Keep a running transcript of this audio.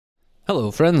Hello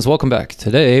friends, welcome back.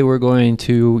 Today we're going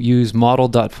to use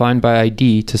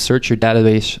Model.findById to search your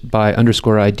database by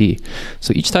 _ID.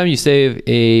 So each time you save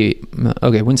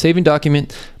when saving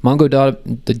document,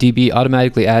 MongoDB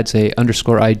automatically adds a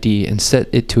 _ID and set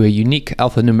it to a unique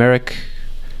alphanumeric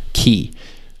key.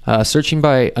 Searching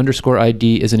by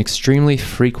 _ID is an extremely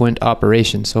frequent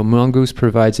operation, so Mongoose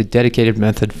provides a dedicated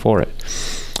method for it.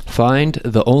 Find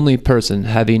the only person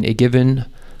having a given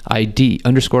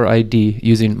 _ID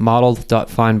using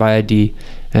Model.findById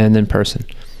and then person.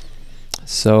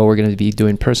 So we're going to be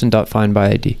doing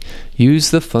person.findById.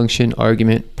 Use the function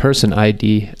argument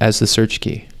person_id as the search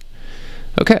key.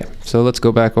 Okay, so let's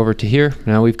go back over to here.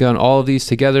 Now we've got all of these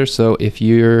together, so if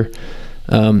you're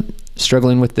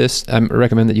struggling with this, I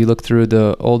recommend that you look through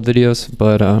the old videos,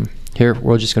 but here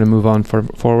we're just going to move on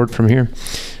forward from here.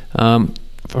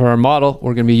 For our model,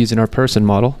 we're going to be using our person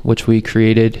model, which we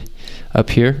created up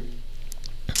here.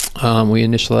 We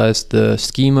initialized the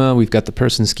schema, we've got the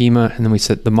person schema, and then we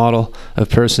set the model of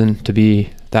person to be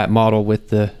that model with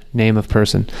the name of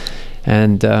person.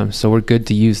 And so we're good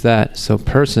to use that. So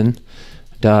person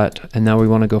dot, and now we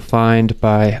want to go find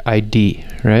by ID,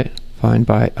 right? Find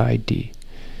by ID.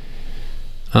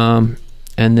 And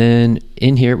then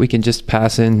in here we can just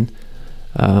pass in,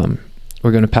 we're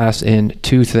going to pass in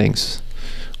two things.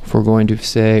 If we're going to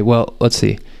say, well, let's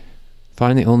see,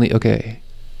 find the only, okay,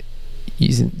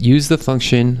 use the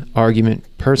function argument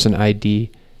person_id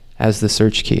as the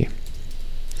search key.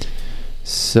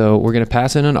 So we're going to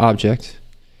pass in an object,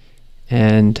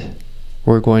 and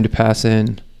we're going to pass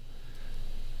in,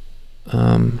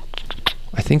 I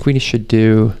think we should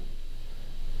do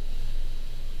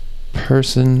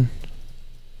person_id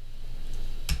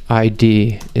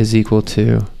is equal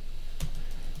to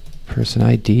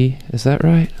person_id, is that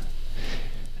right?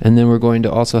 And then we're going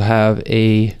to also have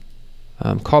a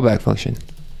callback function.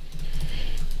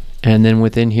 And then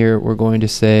within here we're going to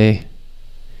say,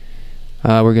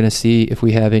 we're going to see if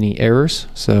we have any errors,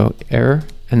 so error,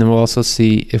 and then we'll also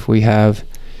see if we have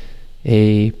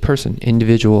a person,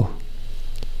 individual.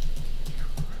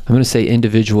 I'm going to say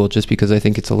individual just because I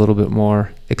think it's a little bit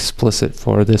more explicit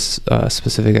for this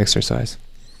specific exercise.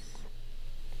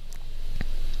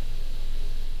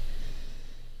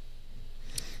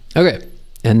 Okay,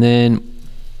 and then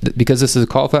because this is a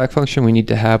callback function, we need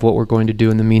to have what we're going to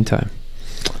do in the meantime.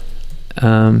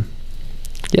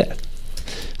 Yeah,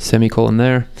 semicolon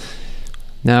there.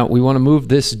 Now we want to move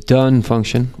this done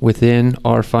function within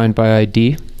our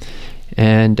findById,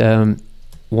 and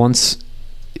once,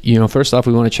 first off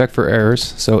we want to check for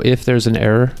errors. So if there's an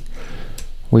error,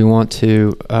 we want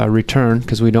to return,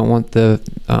 because we don't want the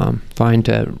find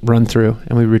to run through,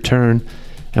 and we return,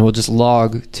 and we'll just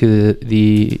log to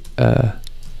the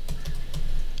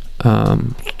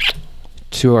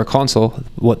to our console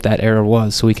what that error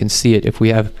was, so we can see it if we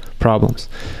have problems.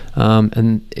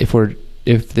 And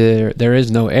if there is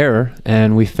no error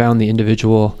and we found the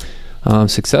individual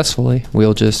successfully,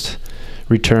 we'll just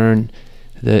return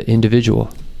the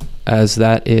individual, as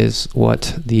that is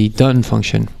what the done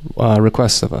function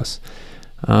requests of us.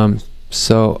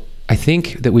 So I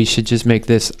think that we should just make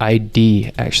this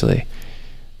ID actually.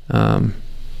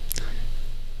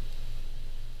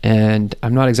 And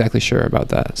I'm not exactly sure about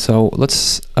that. So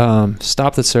let's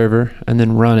stop the server and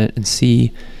then run it and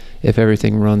see if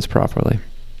everything runs properly.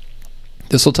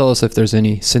 This will tell us if there's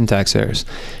any syntax errors.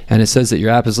 And it says that your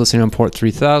app is listening on port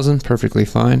 3000, perfectly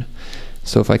fine.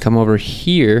 So if I come over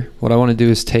here, what I want to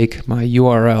do is take my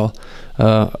URL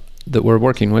that we're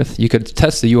working with. You could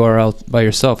test the URL by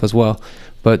yourself as well,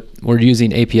 but we're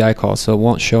using API calls, so it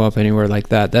won't show up anywhere like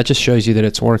that. That just shows you that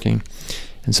it's working.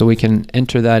 And so we can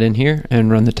enter that in here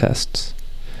and run the tests.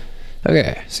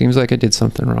 Okay, seems like I did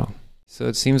something wrong. So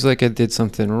it seems like I did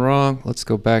something wrong. Let's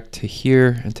go back to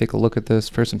here and take a look at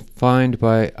this. Person find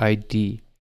by ID.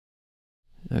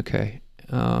 Okay.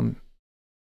 Come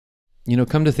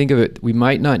to think of it, we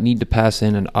might not need to pass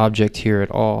in an object here at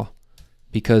all,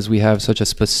 because we have such a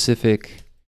specific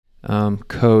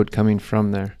code coming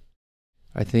from there.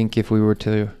 I think if we were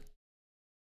to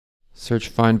search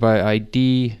find by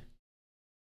ID,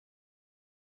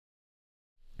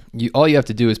 all you have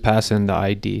to do is pass in the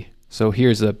ID. So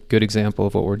here's a good example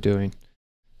of what we're doing.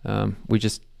 We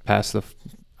just pass the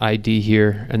ID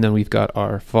here, and then we've got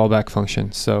our fallback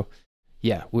function. So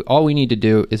yeah, all we need to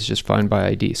do is just find by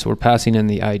ID. So we're passing in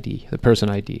the ID, the person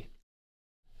ID.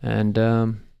 And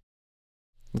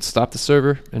let's stop the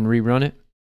server and rerun it.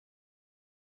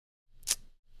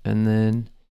 And then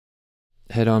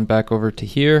head on back over to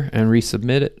here and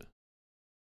resubmit it.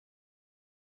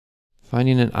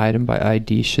 Finding an item by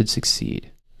ID should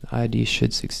succeed. The ID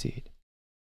should succeed.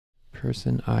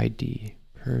 Person ID.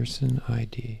 Person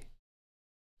ID.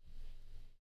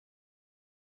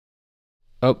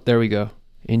 Oh, there we go.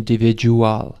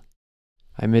 Individual.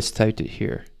 I mistyped it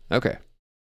here. Okay.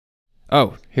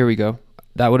 Oh, here we go.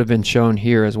 That would have been shown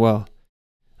here as well.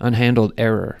 Unhandled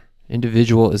error.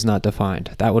 Individual is not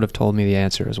defined. That would have told me the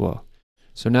answer as well.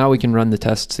 So now we can run the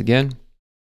tests again.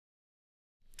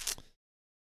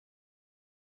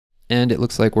 And it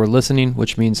looks like we're listening,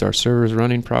 which means our server is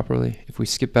running properly. If we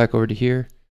skip back over to here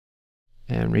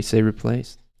and say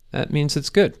replace, that means it's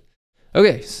good.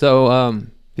 Okay, so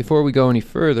before we go any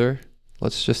further,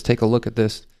 let's just take a look at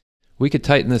this. We could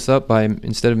tighten this up by,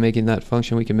 instead of making that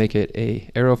function, we can make it a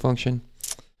arrow function.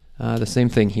 The same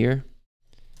thing here.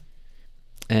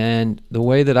 And the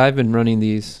way that I've been running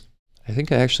these, I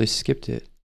think I actually skipped it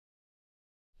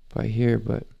by here,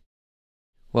 but,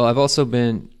 well, I've also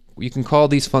been, you can call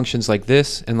these functions like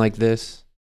this, and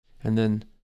then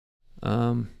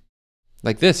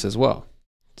like this as well.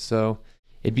 So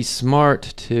it'd be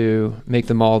smart to make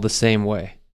them all the same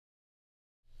way.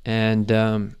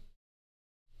 And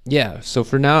yeah, so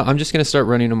for now, I'm just going to start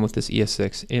running them with this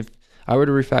ES6. If I were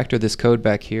to refactor this code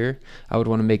back here, I would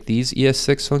want to make these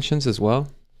ES6 functions as well.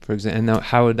 For example, and now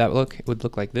how would that look? It would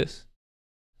look like this.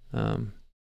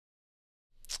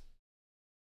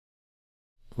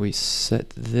 We set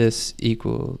this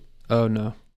equal, oh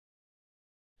no.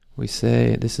 We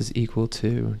say this is equal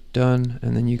to done,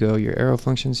 and then you go your arrow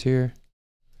functions here.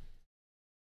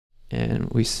 And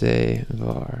we say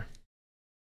var.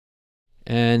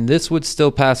 And this would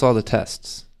still pass all the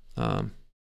tests.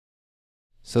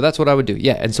 So that's what I would do.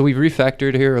 Yeah, and so we've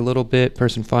refactored here a little bit.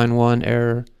 Person find one,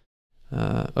 error.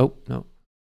 Oh, no.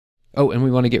 Oh, and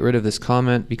we want to get rid of this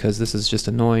comment because this is just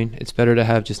annoying. It's better to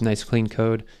have just nice clean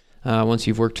code once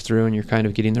you've worked through and you're kind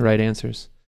of getting the right answers.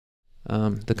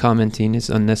 The commenting is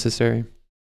unnecessary.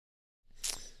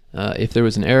 If there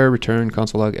was an error, return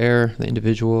console log error, the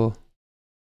individual.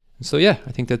 And so yeah,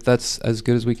 I think that that's as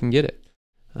good as we can get it.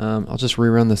 I'll just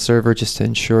rerun the server just to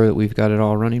ensure that we've got it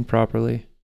all running properly.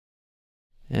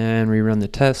 And rerun the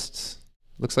tests.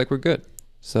 Looks like we're good.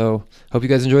 So hope you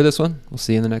guys enjoy this one. We'll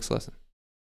see you in the next lesson.